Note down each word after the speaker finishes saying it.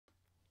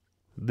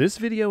This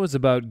video is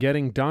about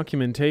getting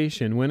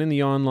documentation when in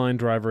the online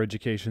driver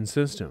education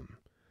system.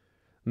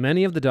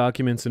 Many of the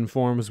documents and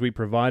forms we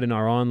provide in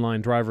our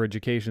online driver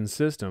education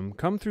system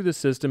come through the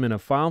system in a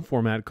file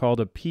format called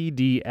a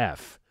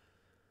PDF.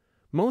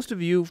 Most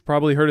of you have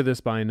probably heard of this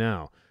by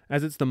now,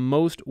 as it's the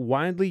most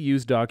widely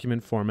used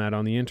document format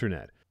on the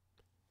internet.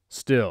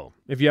 Still,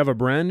 if you have a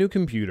brand new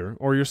computer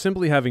or you're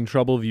simply having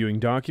trouble viewing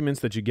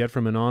documents that you get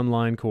from an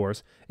online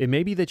course, it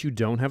may be that you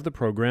don't have the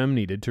program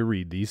needed to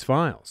read these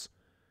files.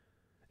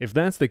 If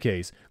that's the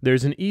case,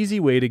 there's an easy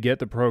way to get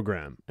the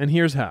program, and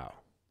here's how.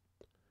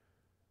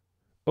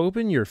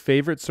 Open your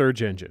favorite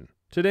search engine.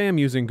 Today I'm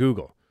using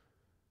Google.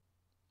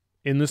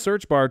 In the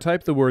search bar,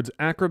 type the words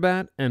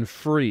Acrobat and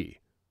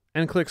free,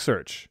 and click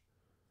search.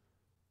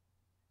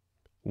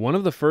 One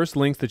of the first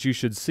links that you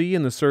should see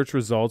in the search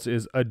results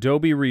is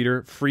Adobe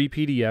Reader Free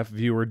PDF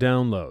Viewer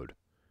Download.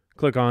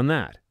 Click on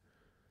that.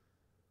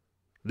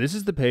 This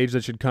is the page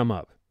that should come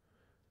up.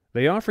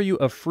 They offer you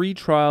a free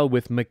trial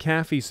with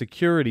McAfee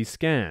Security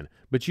Scan,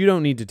 but you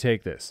don't need to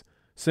take this.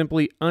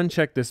 Simply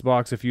uncheck this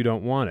box if you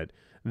don't want it,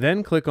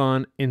 then click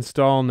on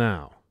Install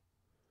Now.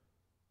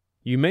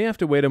 You may have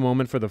to wait a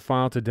moment for the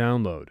file to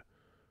download.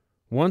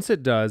 Once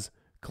it does,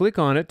 click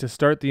on it to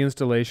start the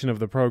installation of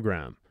the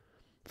program.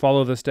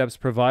 Follow the steps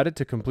provided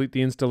to complete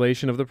the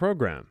installation of the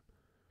program.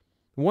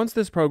 Once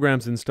this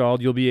program's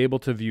installed, you'll be able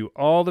to view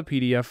all the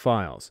PDF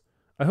files.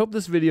 I hope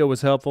this video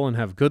was helpful and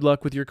have good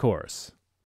luck with your course.